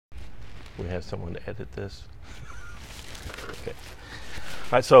We have someone to edit this. Okay.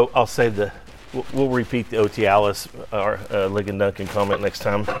 All right, so I'll save we'll repeat the OT Alice or Ligon Duncan comment next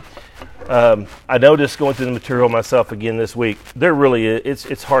time. I noticed going through the material myself again this week, there really is,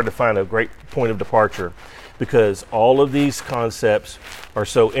 it's hard to find a great point of departure because all of these concepts are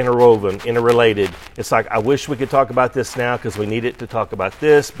so interwoven, interrelated. It's like, I wish we could talk about this now because we need it to talk about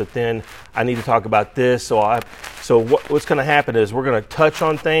this, but then I need to talk about this. So what's going to happen is we're going to touch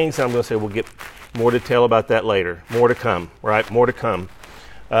on things, and I'm going to say we'll get more detail about that later. More to come, right? More to come.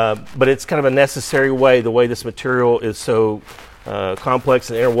 But it's kind of a necessary way, the way this material is so complex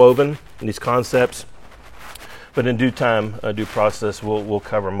and interwoven in these concepts. But in due time, due process, we'll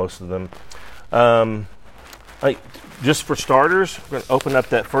cover most of them. Just for starters, we're going to open up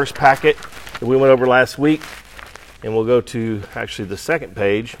that first packet that we went over last week, and we'll go to actually the second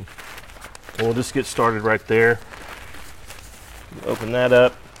page. And we'll just get started right there. Open that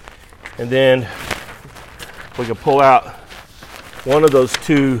up, and then we can pull out one of those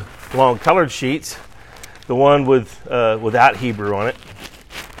two long colored sheets, the one without Hebrew on it.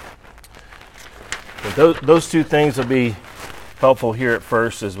 And those two things will be helpful here at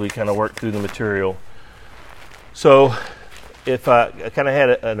first as we kind of work through the material. So if I kind of had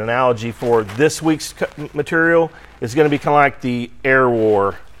an analogy for this week's material, it's going to be kind of like the air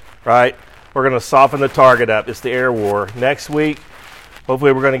war, right? We're going to soften the target up. It's the air war. Next week,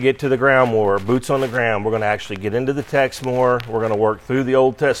 hopefully we're going to get to the ground war, boots on the ground. We're going to actually get into the text more. We're going to work through the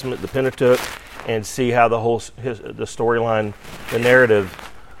Old Testament, the Pentateuch, and see how the whole the storyline, the narrative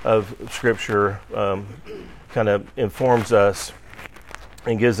of Scripture kind of informs us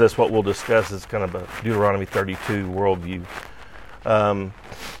and gives us what we'll discuss as kind of a Deuteronomy 32 worldview.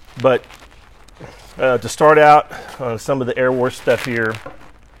 But to start out on some of the air war stuff here,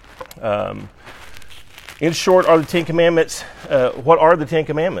 in short, are the Ten Commandments, what are the Ten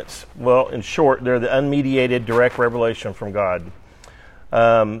Commandments? Well, in short, they're the unmediated direct revelation from God.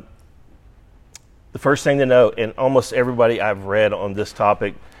 The first thing to note, and almost everybody I've read on this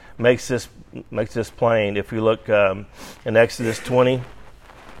topic makes this plain. If we look in Exodus 20,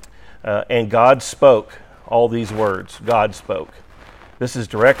 and God spoke all these words. God spoke. This is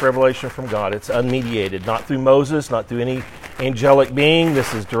direct revelation from God. It's unmediated, not through Moses, not through any angelic being.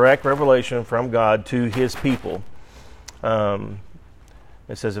 This is direct revelation from God to his people. It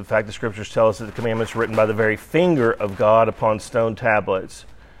says, in fact, the Scriptures tell us that the commandments were written by the very finger of God upon stone tablets.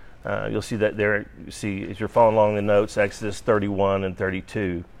 You'll see that there. You see, as you're following along the notes, Exodus 31 and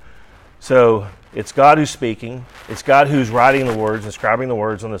 32. So it's God who's speaking. It's God who's writing the words, inscribing the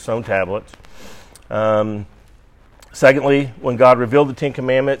words on the stone tablets. Secondly, when God revealed the Ten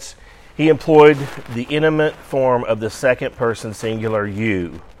Commandments, he employed the intimate form of the second person singular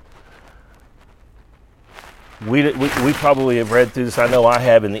you. We probably have read through this. I know I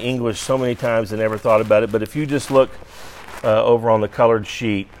have in the English so many times and never thought about it. But if you just look over on the colored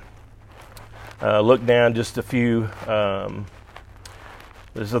sheet, look down just a few.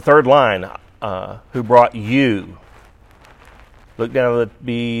 There's the third line, who brought you. Look down at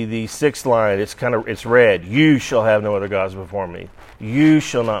the sixth line. It's red. You shall have no other gods before me. You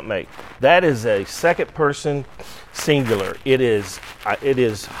shall not make. That is a second person singular. It is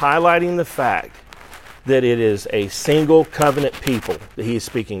highlighting the fact that it is a single covenant people that he is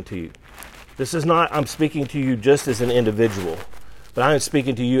speaking to you. This is not, I'm speaking to you just as an individual, but I am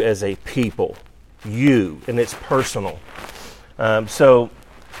speaking to you as a people. You, and it's personal. The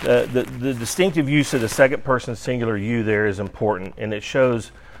distinctive use of the second person singular you there is important, and it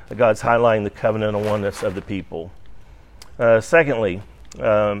shows that God's highlighting the covenantal oneness of the people. Thirdly,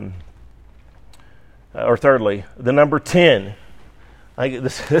 the number 10.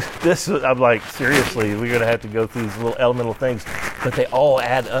 This I'm like, seriously, we're going to have to go through these little elemental things, but they all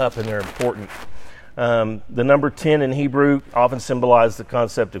add up and they're important. The number 10 in Hebrew often symbolized the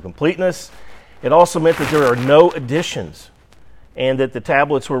concept of completeness. It also meant that there are no additions, and that the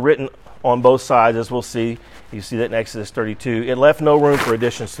tablets were written on both sides, as we'll see. You see that in Exodus 32. It left no room for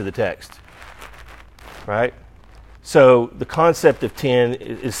additions to the text. Right? So the concept of 10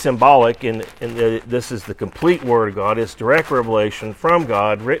 is symbolic, and this is the complete Word of God. It's direct revelation from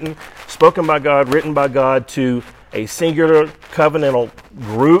God, spoken by God, written by God to a singular covenantal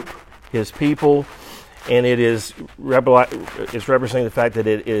group, his people, and it's representing the fact that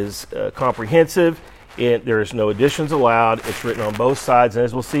it is comprehensive. There is no additions allowed. It's written on both sides, and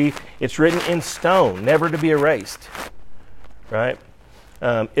as we'll see, it's written in stone, never to be erased. Right?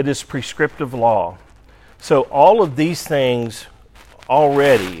 It is prescriptive law. So all of these things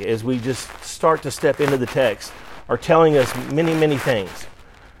already, as we just start to step into the text, are telling us many, many things.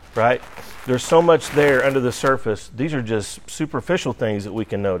 Right? There's so much there under the surface. These are just superficial things that we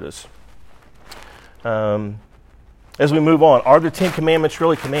can notice. As we move on, are the 10 Commandments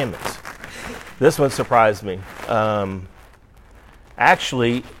really commandments? This one surprised me.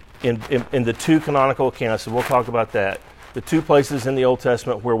 Actually, in the two canonical accounts, and we'll talk about that, the two places in the Old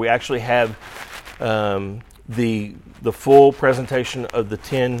Testament where we actually have the full presentation of the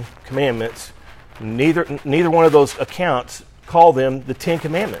 10 Commandments, neither one of those accounts call them the 10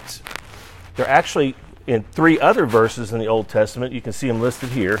 Commandments. They're actually in 3 other verses in the Old Testament. You can see them listed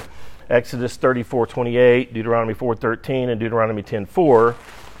here. Exodus 34:28, Deuteronomy 4:13, and Deuteronomy 10:4.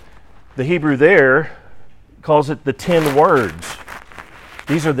 The Hebrew there calls it the 10 words.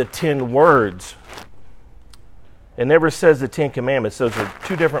 These are the 10 words. It never says the 10 Commandments. Those are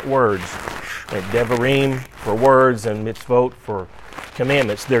two different words. Like Devarim for words and mitzvot for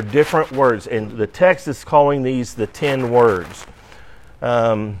commandments. They're different words. And the text is calling these the 10 words.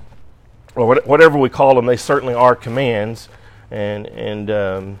 Or whatever we call them, they certainly are commands. And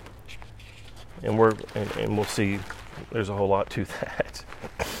we'll see there's a whole lot to that.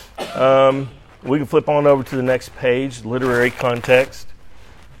 We can flip on over to the next page, literary context.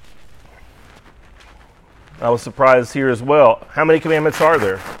 I was surprised here as well. How many commandments are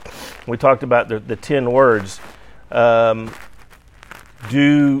there? We talked about the 10 words.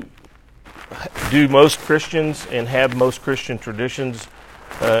 Do most Christians and have most Christian traditions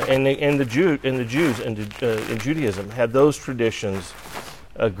in Judaism, have those traditions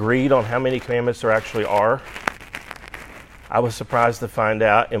agreed on how many commandments there actually are? I was surprised to find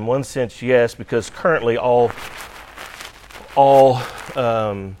out. In one sense, yes, because currently all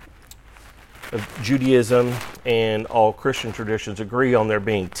of Judaism and all Christian traditions agree on there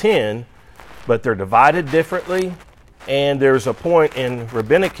being 10, but they're divided differently. And there's a point in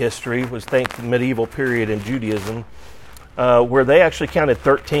rabbinic history, was thanks to the medieval period in Judaism, where they actually counted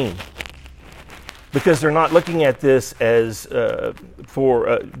 13. Because they're not looking at this as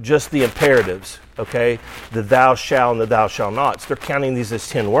for just the imperatives, okay? The thou shalt and the thou shalt nots. They're counting these as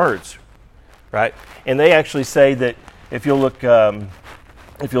 10 words, right? And they actually say that if you look on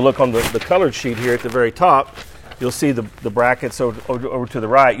the colored sheet here at the very top, you'll see the brackets over to the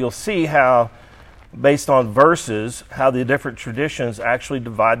right. You'll see how, based on verses, how the different traditions actually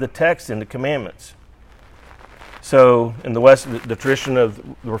divide the text into commandments. So in the West, the tradition of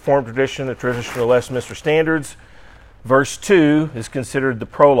the Reformed tradition, the tradition of the Westminster Standards, verse 2 is considered the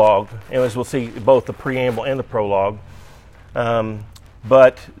prologue, and as we'll see, both the preamble and the prologue.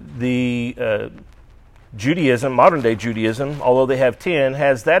 But the Judaism, modern day Judaism, although they have 10,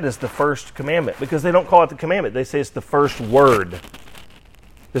 has that as the first commandment, because they don't call it the commandment. They say it's the first word.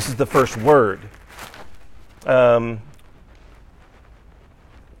 This is the first word.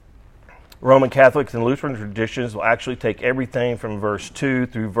 Roman Catholics and Lutheran traditions will actually take everything from verse 2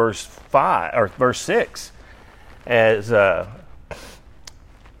 through verse 5 or verse 6 as the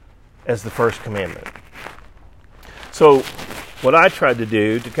first commandment. So what I tried to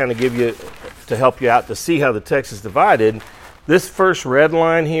do to kind of to help you out to see how the text is divided, this first red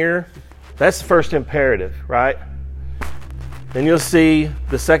line here, that's the first imperative, right? Then you'll see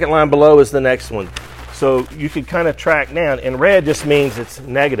the second line below is the next one. So you can kind of track down, and red just means it's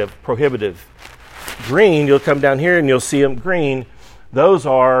negative, prohibitive. Green, you'll come down here and you'll see them green. Those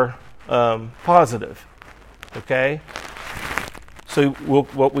are positive, okay? So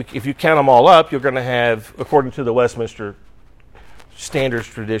if you count them all up, you're going to have, according to the Westminster Standards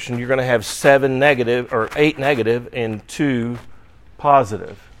tradition, you're going to have 7 negative or 8 negative and 2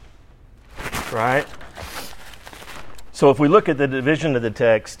 positive, right? So if we look at the division of the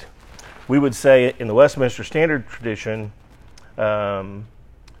text, we would say in the Westminster Standard tradition, the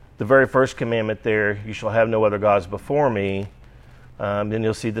very first commandment there, you shall have no other gods before me. Then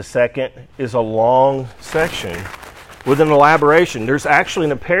you'll see the second is a long section with an elaboration. There's actually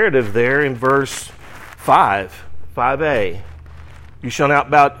an imperative there in verse 5a. You shall not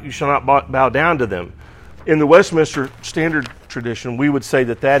bow down to them. In the Westminster Standard tradition, we would say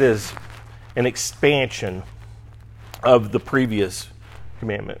that is an expansion of the previous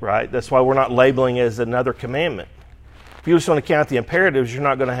commandment, right? That's why we're not labeling it as another commandment. If you just want to count the imperatives, you're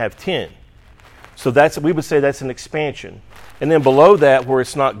not going to have 10. So we would say that's an expansion. And then below that, where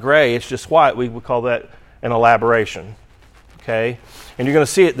it's not gray, it's just white, we would call that an elaboration. Okay? And you're going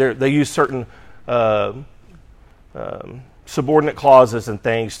to see it there. They use certain subordinate clauses and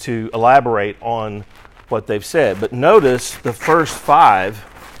things to elaborate on what they've said. But notice the first 5,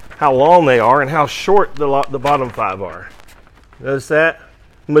 how long they are and how short the bottom 5 are. Notice that?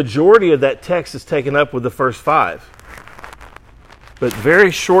 Majority of that text is taken up with the first 5. But very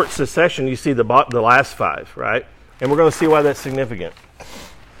short succession, you see the last 5, right? And we're going to see why that's significant.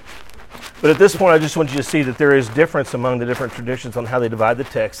 But at this point, I just want you to see that there is difference among the different traditions on how they divide the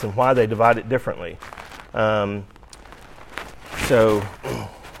text and why they divide it differently. So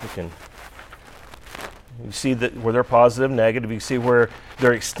you see that where they're positive, negative. You see where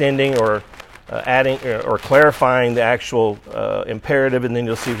they're extending or adding or clarifying the actual imperative, and then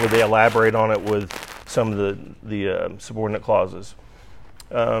you'll see where they elaborate on it with some of the subordinate clauses.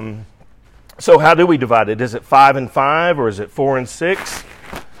 So how do we divide it? Is it 5 and 5, or is it 4 and 6?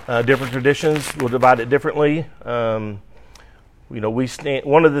 Different traditions will divide it differently. We stand.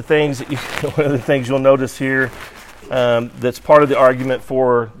 One of the things you'll notice here that's part of the argument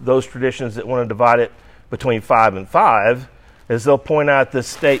for those traditions that want to divide it between 5 and 5 is they'll point out this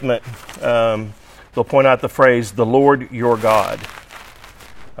statement. They'll point out the phrase, "the Lord your God."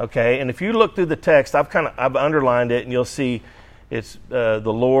 Okay, and if you look through the text, I've underlined it, and you'll see it's the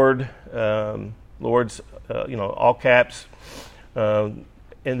Lord, Lord's, all caps, and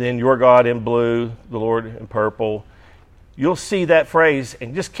then your God in blue, the Lord in purple. You'll see that phrase,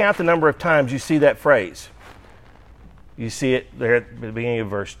 and just count the number of times you see that phrase. You see it there at the beginning of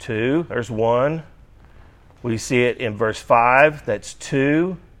verse 2. There's 1. We see it in verse 5. That's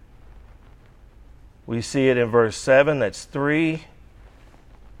 2. We see it in verse 7. That's 3.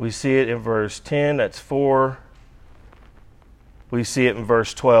 We see it in verse 10. That's 4. We see it in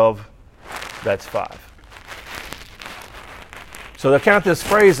verse 12. That's 5. So they'll count this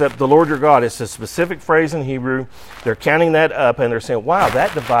phrase up, the Lord your God. It's a specific phrase in Hebrew. They're counting that up, and they're saying, wow,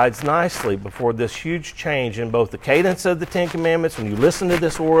 that divides nicely before this huge change in both the cadence of the Ten Commandments. When you listen to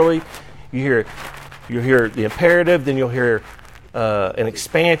this orally, you hear the imperative, then you'll hear an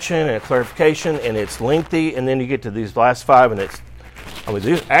expansion and a clarification, and it's lengthy, and then you get to these last 5, and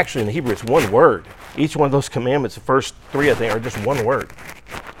actually in Hebrew it's one word. Each one of those commandments, the first 3, I think, are just one word.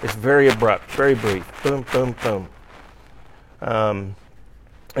 It's very abrupt, very brief. Boom, boom, boom.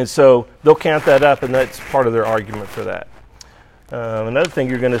 And so they'll count that up, and that's part of their argument for that. Another thing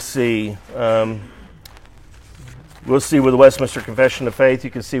you're going to see, we'll see with the Westminster Confession of Faith,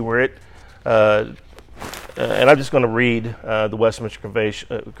 you can see where it, and I'm just going to read the Westminster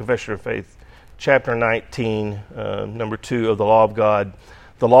Confession of Faith, chapter 19, number 2 of the Law of God.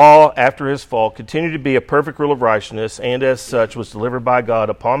 The law, after his fall, continued to be a perfect rule of righteousness, and as such was delivered by God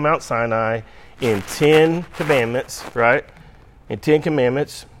upon Mount Sinai in 10 commandments, right? In 10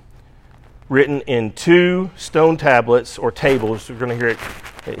 commandments, written in 2 stone tablets or tables. We're going to hear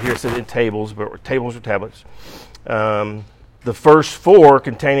it said in tables, but tables or tablets. The first 4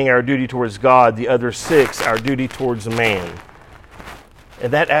 containing our duty towards God, the other 6 our duty towards man.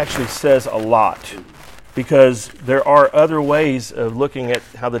 And that actually says a lot, because there are other ways of looking at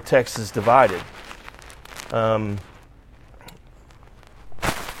how the text is divided. I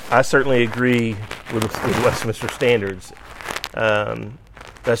certainly agree with Westminster Standards.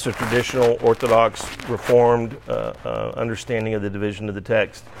 That's a traditional, Orthodox, Reformed understanding of the division of the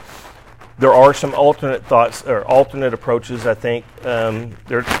text. There are some alternate thoughts or alternate approaches, I think,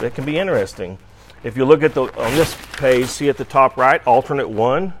 that can be interesting. If you look at on this page, see at the top right, alternate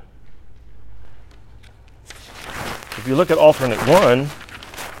 1. If you look at alternate 1,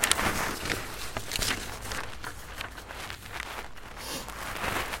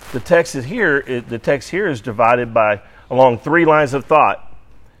 the text here is divided along 3 lines of thought.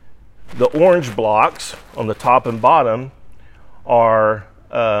 The orange blocks on the top and bottom are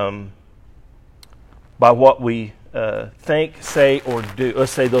by what we think, say, or do.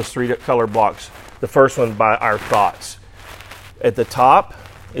 Let's say those 3 color blocks. The first one by our thoughts. At the top,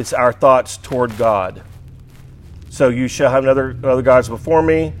 it's our thoughts toward God. So you shall have other gods before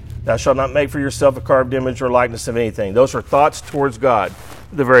me. Thou shalt not make for yourself a carved image or likeness of anything. Those are thoughts towards God.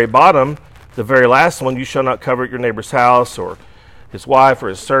 At the very bottom, the very last one, you shall not covet your neighbor's house or his wife or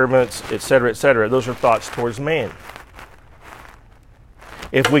his servants, etc., etc. Those are thoughts towards man.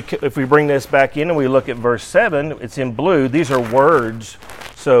 If we bring this back in and we look at verse 7, it's in blue. These are words.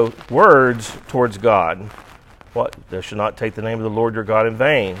 So words towards God. What? Thou shalt not take the name of the Lord your God in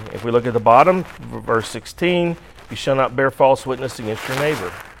vain. If we look at the bottom, verse 16, you shall not bear false witness against your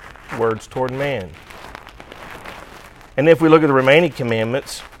neighbor. Words toward man. And if we look at the remaining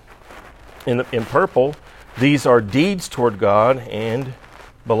commandments in purple, these are deeds toward God, and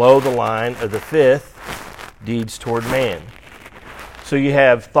below the line of the 5th, deeds toward man. So you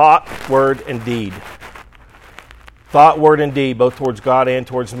have thought, word, and deed. Thought, word, and deed, both towards God and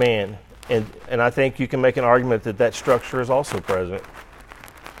towards man. And I think you can make an argument that structure is also present.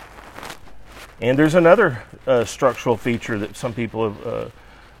 And there's another structural feature that some people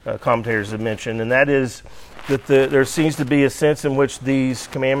commentators have mentioned, and that is that there seems to be a sense in which these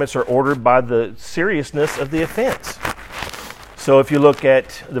commandments are ordered by the seriousness of the offense. So if you look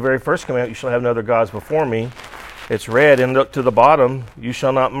at the very first commandment, you shall have no other gods before me, it's read, and look to the bottom, you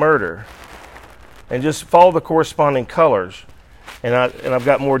shall not murder. And just follow the corresponding colors. And I've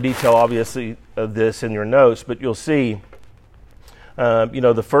got more detail, obviously, of this in your notes, but you'll see,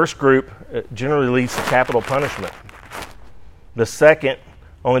 the first group generally leads to capital punishment. The second,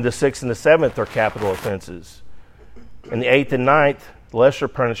 only the 6th and the 7th are capital offenses. And the 8th and 9th, lesser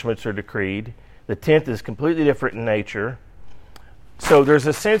punishments are decreed. The 10th is completely different in nature. So there's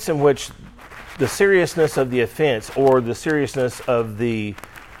a sense in which the seriousness of the offense, or the seriousness of the,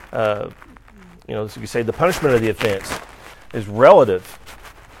 so you say the punishment of the offense, is relative.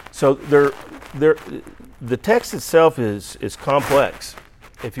 So the text itself is complex.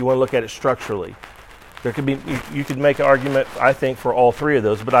 If you want to look at it structurally, there could be you could make an argument, I think, for all three of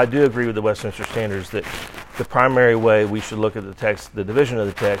those. But I do agree with the Westminster Standards that the primary way we should look at the text, the division of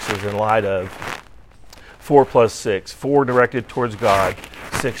the text, is in light of 4 plus 6, 4 directed towards God,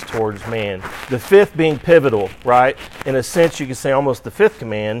 6 towards man. The 5th being pivotal, right? In a sense, you can say almost the 5th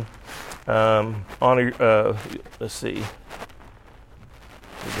command. Let's see.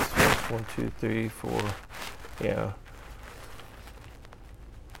 1, 2, 3, 4. Yeah.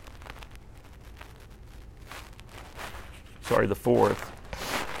 Sorry, the 4th.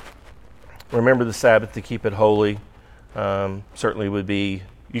 Remember the Sabbath to keep it holy. Certainly would be.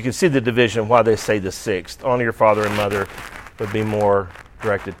 You can see the division why they say the 6th. Honor your father and mother would be more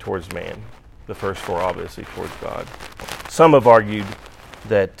directed towards man. The first 4 obviously towards God. Some have argued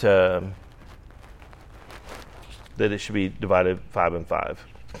that that it should be divided 5 and 5.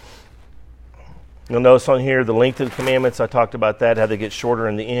 You'll notice on here the length of the commandments. I talked about that, how they get shorter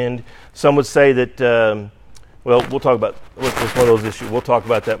in the end. Some would say that, we'll talk about what's one of those issues. We'll talk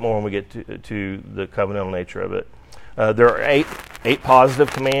about that more when we get to the covenantal nature of it. There are 8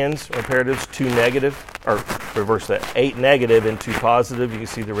 positive commands or imperatives, 2 negative, or reverse that, 8 negative and 2 positive. You can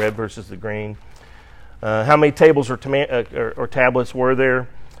see the red versus the green. How many tables or tablets were there?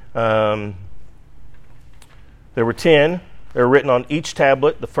 There were 10. They were written on each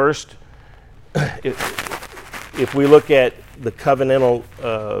tablet. The first, if we look at the covenantal,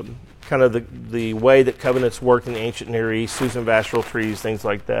 kind of the way that covenants worked in the ancient Near East, Susan Vacheral treaties, things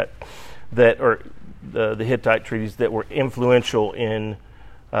like that are the Hittite treaties that were influential in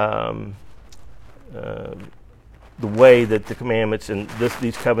the way that the commandments and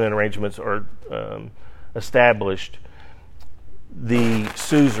these covenant arrangements are established. The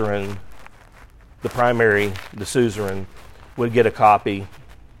suzerain, the suzerain would get a copy,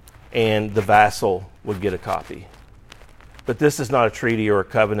 and the vassal would get a copy. But this is not a treaty or a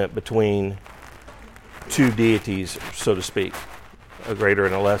covenant between 2 deities, so to speak, a greater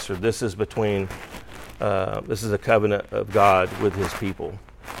and a lesser. This is between, this is a covenant of God with his people.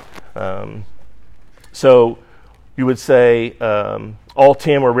 So you would say all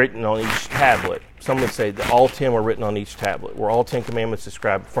 10 were written on each tablet. Some would say that all 10 were written on each tablet. Were all 10 commandments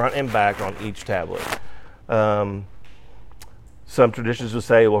described front and back on each tablet? Some traditions would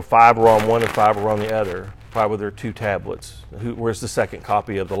say, well, 5 were on one and 5 were on the other. Why were there 2 tablets? Where's the second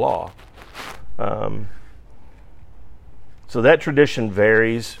copy of the law? So that tradition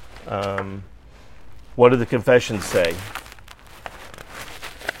varies. What do the confessions say?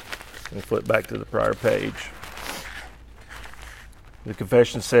 Let me flip back to the prior page. The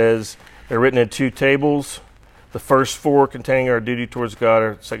confession says they're written in 2 tables. The first 4 containing our duty towards God,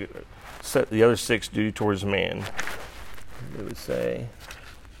 or the other 6 duty towards man. It would say.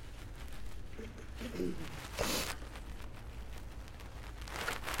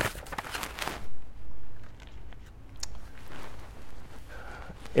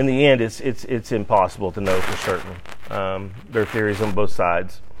 In the end, it's impossible to know for certain. There are theories on both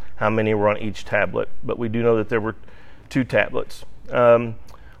sides, how many were on each tablet, but we do know that there were 2 tablets.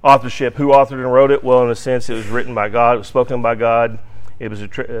 Authorship, who authored and wrote it? Well, in a sense, it was written by God, it was spoken by God.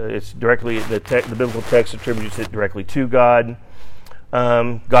 It's directly, the biblical text attributes it directly to God.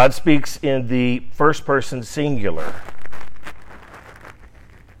 God speaks in the first person singular.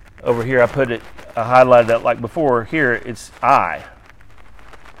 Over here, I highlighted that like before. Here, it's I,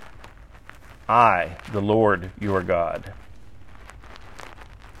 the Lord your God.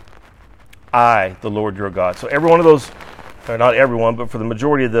 I, the Lord your God. So every one of those, or not everyone, but for the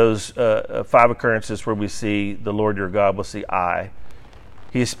majority of those 5 occurrences where we see the Lord your God, we'll see I.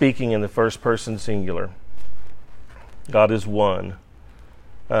 He is speaking in the first person singular. God is one.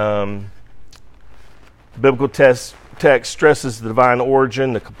 Biblical text stresses the divine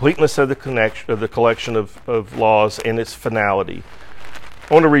origin, the completeness of the collection of laws, and its finality.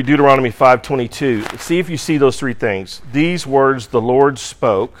 I want to read Deuteronomy 5:22. See if you see those 3 things. These words the Lord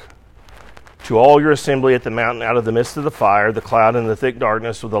spoke to all your assembly at the mountain out of the midst of the fire, the cloud, and the thick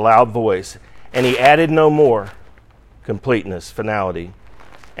darkness with a loud voice. And he added no more. Completeness, finality.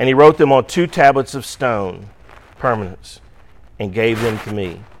 And he wrote them on 2 tablets of stone, permanence, and gave them to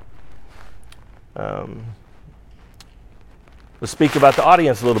me. Let's speak about the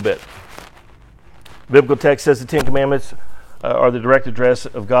audience a little bit. Biblical text says the 10 Commandments are the direct address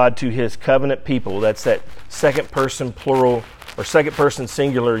of God to his covenant people. That's that second person plural or second person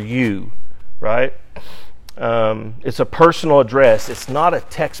singular you, right? It's a personal address. It's not a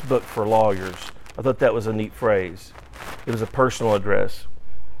textbook for lawyers. I thought that was a neat phrase. It was a personal address.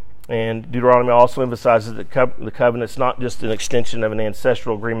 And Deuteronomy also emphasizes that the covenant's not just an extension of an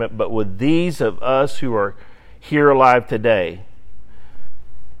ancestral agreement, but with these of us who are here alive today.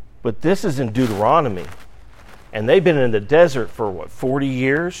 But this is in Deuteronomy. And they've been in the desert for, 40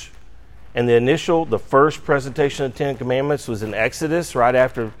 years? And the first presentation of the 10 Commandments was in Exodus, right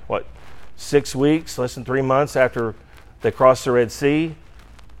after, 6 weeks, less than 3 months after they crossed the Red Sea.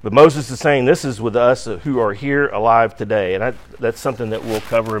 But Moses is saying this is with us who are here alive today. And that's something that we'll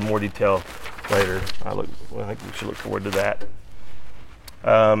cover in more detail later. I think we should look forward to that.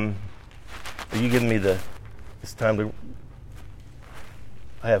 Are you giving me it's time to...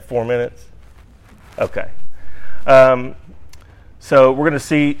 I have 4 minutes? Okay. So we're going to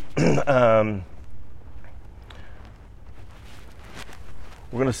see... we're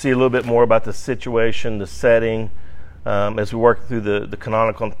going to see a little bit more about the situation, the setting, as we work through the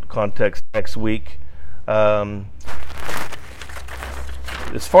canonical context next week. As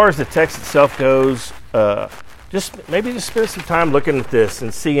far as the text itself goes, just spend some time looking at this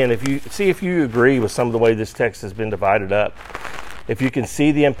and seeing if you agree with some of the way this text has been divided up. If you can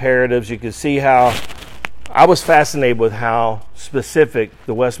see the imperatives, you can see how I was fascinated with how specific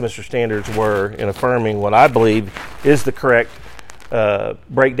the Westminster Standards were in affirming what I believe is the correct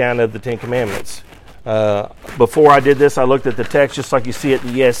breakdown of the 10 Commandments. Before I did this, I looked at the text just like you see it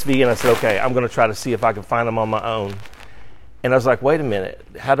in the ESV, and I said, okay, I'm going to try to see if I can find them on my own. And I was like, wait a minute,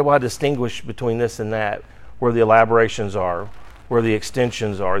 how do I distinguish between this and that, where the elaborations are, where the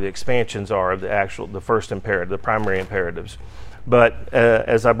extensions are, the expansions are of the first imperative, the primary imperatives. But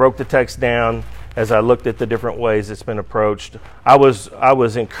as I broke the text down, as I looked at the different ways it's been approached, I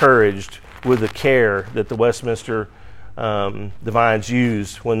was encouraged with the care that the Westminster divines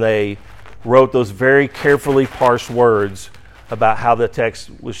used when they wrote those very carefully parsed words about how the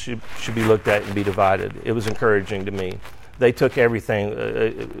text should be looked at and be divided. It was encouraging to me. They took everything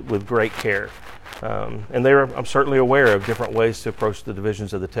with great care. And I'm certainly aware of different ways to approach the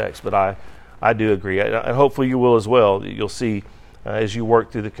divisions of the text, but I do agree. And hopefully you will as well. You'll see as you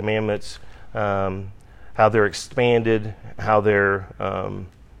work through the commandments how they're expanded, how they're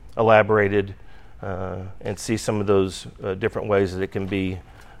elaborated, and see some of those different ways that it can be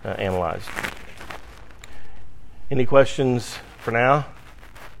analyzed. Any questions for now?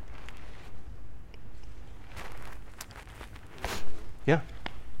 Yeah.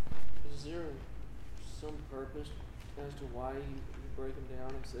 Is there some purpose as to why you break them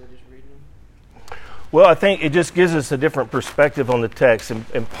down instead of just reading them? Well, I think it just gives us a different perspective on the text,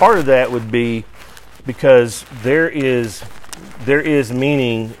 and part of that would be because there is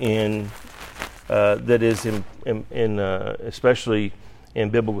meaning in that is in especially in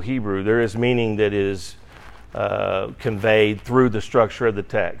biblical Hebrew, there is meaning that is conveyed through the structure of the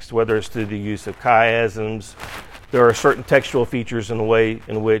text, whether it's through the use of chiasms. There are certain textual features in the way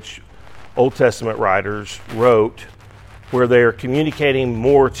in which Old Testament writers wrote where they are communicating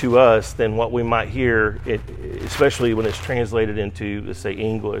more to us than what we might hear, especially when it's translated into, let's say,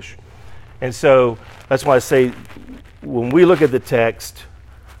 English. And so that's why I say when we look at the text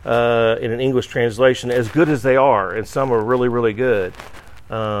in an English translation, as good as they are, and some are really, really good,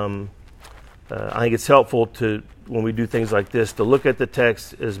 I think it's helpful to, when we do things like this, to look at the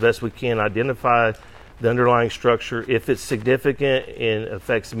text as best we can, identify the underlying structure, if it's significant and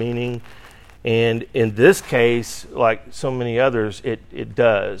affects meaning. And in this case, like so many others, it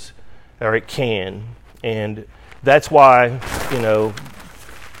does, or it can. And that's why,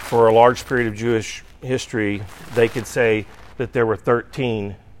 for a large period of Jewish history, they could say that there were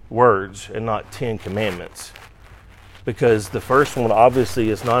 13 words and not 10 commandments. Because the first one obviously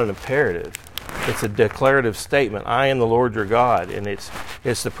is not an imperative. It's a declarative statement. I am the Lord your God. And it's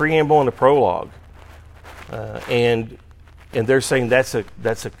the preamble and the prologue. And they're saying that's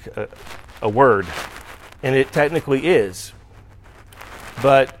a word. And it technically is.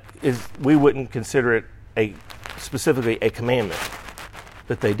 But we wouldn't consider it specifically a commandment.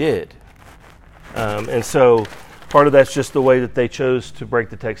 But they did. And so part of that's just the way that they chose to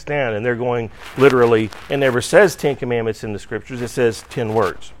break the text down. And they're going literally, it never says 10 commandments in the scriptures. It says 10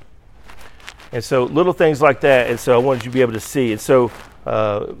 words. And so little things like that. And so I wanted you to be able to see. And so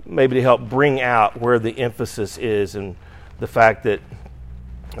maybe to help bring out where the emphasis is and the fact that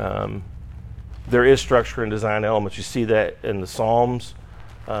there is structure and design elements. You see that in the Psalms.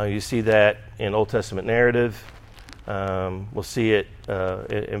 You see that in Old Testament narrative. We'll see it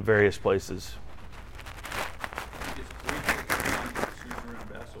in various places.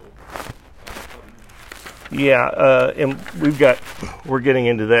 Yeah, and we're getting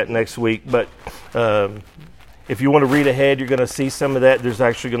into that next week. But if you want to read ahead, you're going to see some of that. There's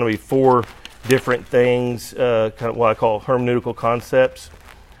actually going to be 4 different things, kind of what I call hermeneutical concepts.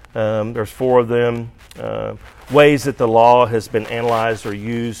 There's 4 of them. Ways that the law has been analyzed or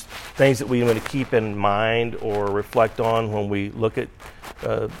used, things that we want to keep in mind or reflect on when we look at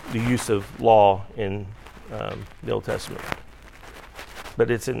the use of law in the Old Testament.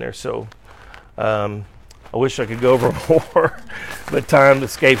 But it's in there, so I wish I could go over more, but time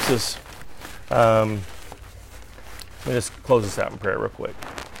escapes us. Let me just close this out in prayer real quick.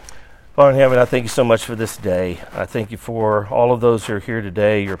 Father in heaven, I thank you so much for this day. I thank you for all of those who are here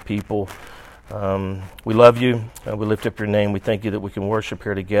today, your people. We love you. We lift up your name. We thank you that we can worship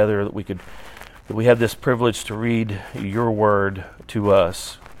here together, that we have this privilege to read your word to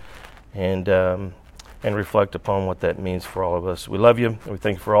us and reflect upon what that means for all of us. We love you, and we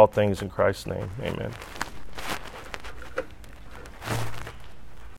thank you for all things in Christ's name. Amen.